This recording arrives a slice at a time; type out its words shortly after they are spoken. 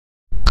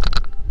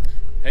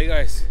Hey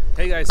guys,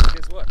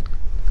 guess what?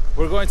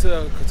 We're going to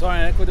the Qatar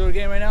and Ecuador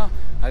game right now.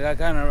 I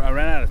ran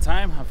out of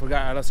time.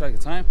 I lost track of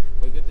time.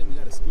 But good thing we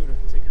got a scooter.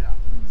 Check it out.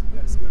 So we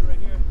got a scooter right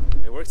here.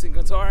 It works in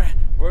Qatar.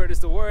 Word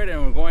is the word,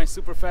 and we're going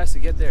super fast to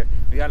get there.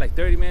 We got like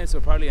 30 minutes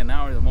or probably an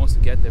hour the most to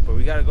get there. But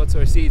we gotta go to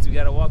our seats. We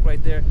gotta walk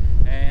right there,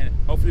 and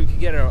hopefully we can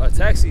get a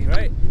taxi,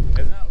 right?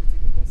 If not, we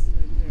take the buses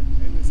right there.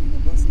 Everybody's seen the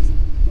buses.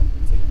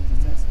 Hopefully we take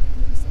the taxi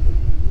right there.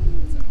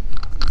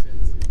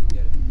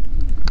 Get it.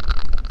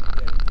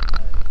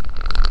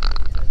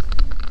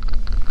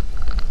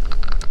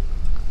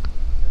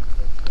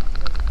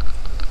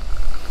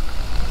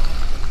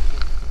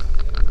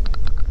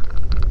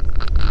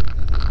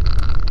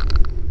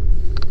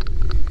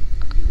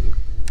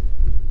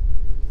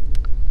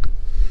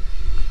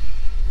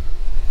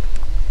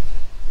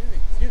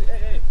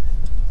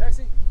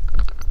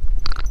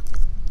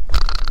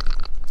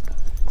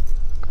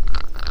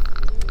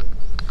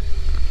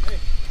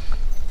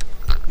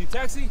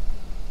 Taxi?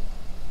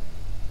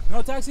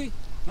 No taxi?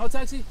 No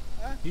taxi?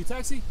 Huh? You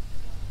taxi?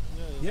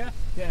 Yeah.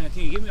 Can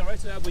you give me a ride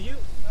to Abayut?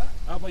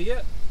 Huh?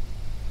 Abayut?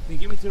 Can you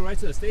give me the ride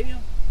to the stadium?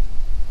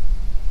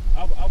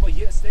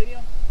 Abayut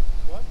Stadium?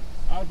 What?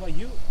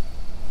 Abayut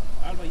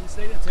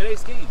Stadium.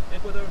 Today's game,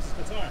 Ecuador versus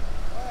Qatar.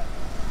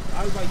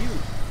 What?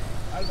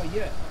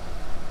 Abayut.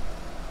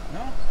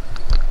 No?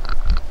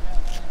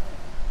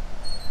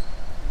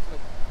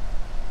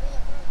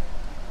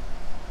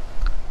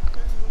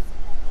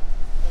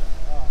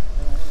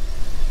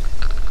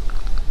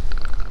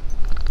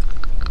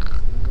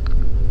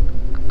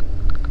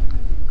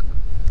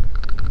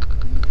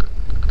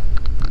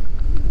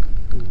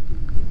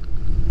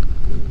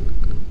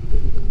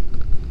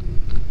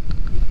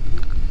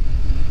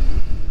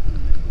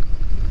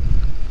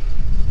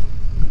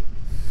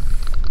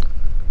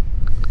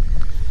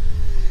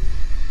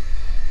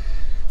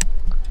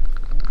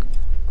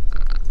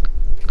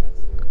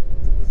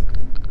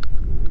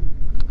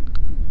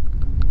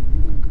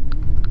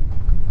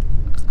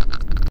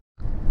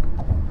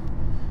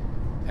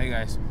 Hey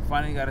guys,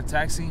 finally got a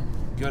taxi.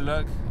 Good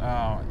luck. The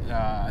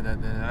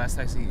last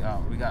taxi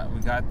we got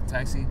the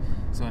taxi.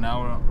 So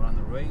now we're on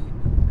the way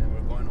and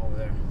we're going over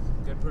there.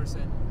 Good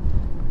person.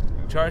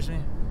 Charge me.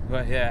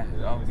 But yeah,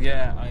 on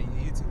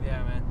YouTube,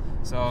 yeah, man.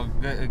 So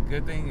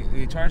good thing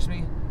he charged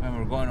me and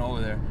we're going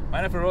over there.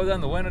 Mind if I roll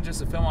down the window just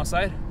to film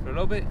outside for a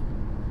little bit?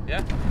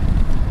 Yeah.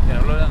 Can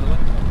I roll down the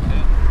window?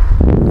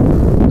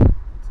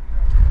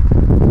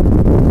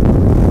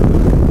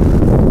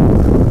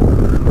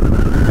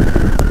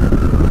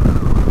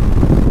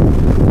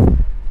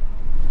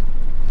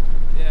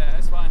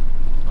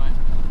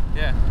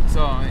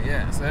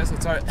 Yeah. So that's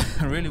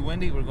Qatar. Really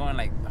windy. We're going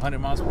like 100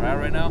 miles per hour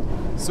right now.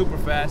 Super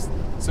fast,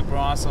 super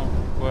awesome.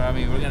 Well, I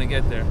mean, we're gonna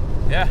get there.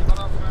 Yeah.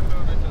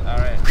 All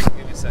right.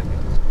 Give me a second.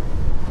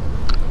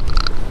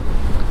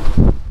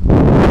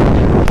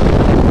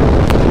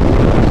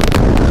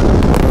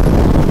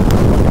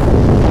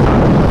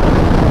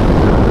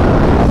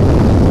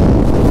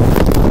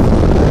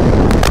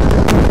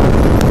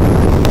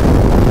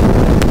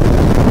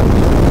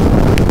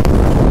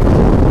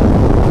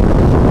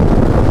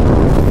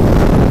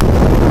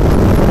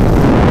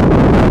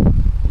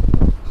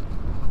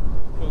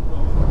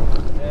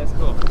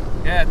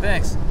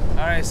 Thanks.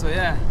 All right, so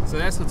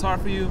that's Qatar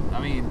for you.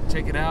 I mean,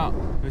 check it out.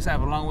 We just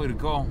have a long way to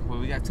go, but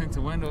we got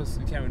tinted windows.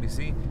 You can't really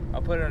see.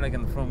 I'll put it like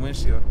in the front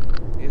windshield.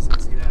 You guys can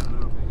see that a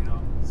little bit, you know.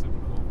 Super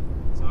cool.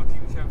 So I'll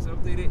keep the cameras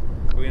updated.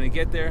 We're gonna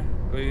get there.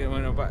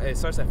 It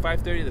starts at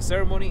 5:30. The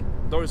ceremony.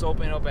 Doors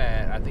open up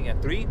at I think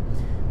at 3.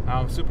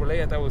 Super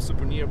late. I thought it was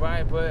super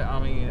nearby, but I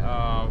mean,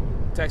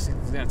 taxi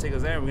is gonna take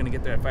us there. We're gonna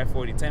get there at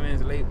 5:40. 10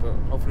 minutes late, but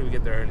hopefully we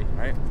get there early. All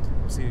right.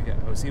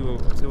 We'll see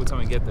what time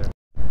we get there.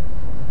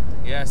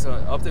 Yeah, so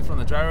update from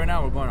the driver right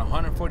now, we're going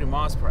 140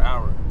 miles per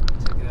hour.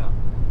 Check it out.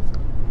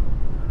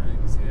 Alright, you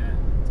can see that.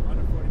 It's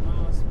 140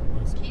 miles. We're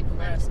going super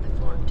fast.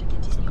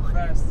 Super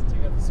fast.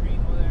 Check out the screen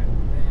over there.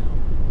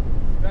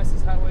 Damn.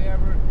 Fastest highway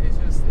ever. It's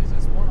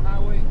just one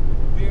highway,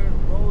 clear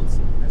roads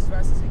as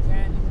fast as you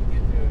can. You can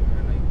get there.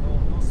 Like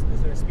no,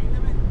 is there a speed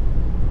limit?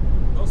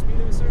 No speed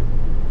limit, sir?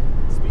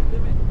 Speed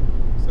limit?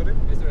 Sorry?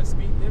 Is there a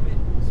speed limit?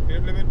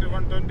 Speed limit to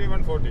 120,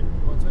 140.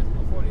 120,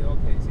 140,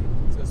 okay. See,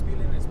 so the speed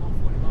limit is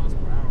 140 miles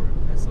per hour.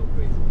 That's so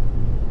crazy.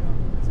 Yeah,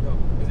 let's go.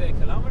 Is it in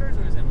kilometers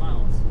or is it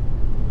miles?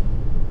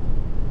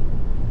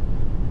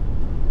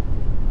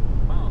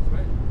 Miles,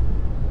 right?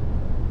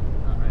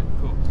 All right,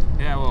 cool.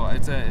 Yeah, well,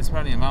 it's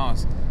probably in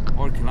miles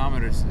or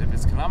kilometers. If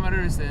it's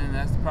kilometers, then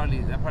that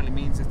probably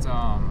means it's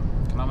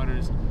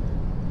kilometers.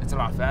 It's a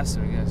lot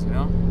faster, I guess, you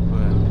know.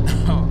 But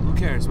who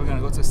cares? We're gonna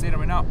go to the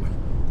stadium right now. We're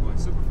going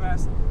super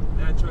fast.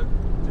 That truck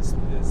just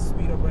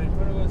speed up right in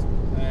front of us,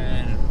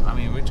 and I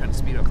mean we're trying to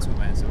speed up too,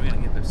 man. So we're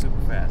gonna get there super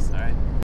fast. All right.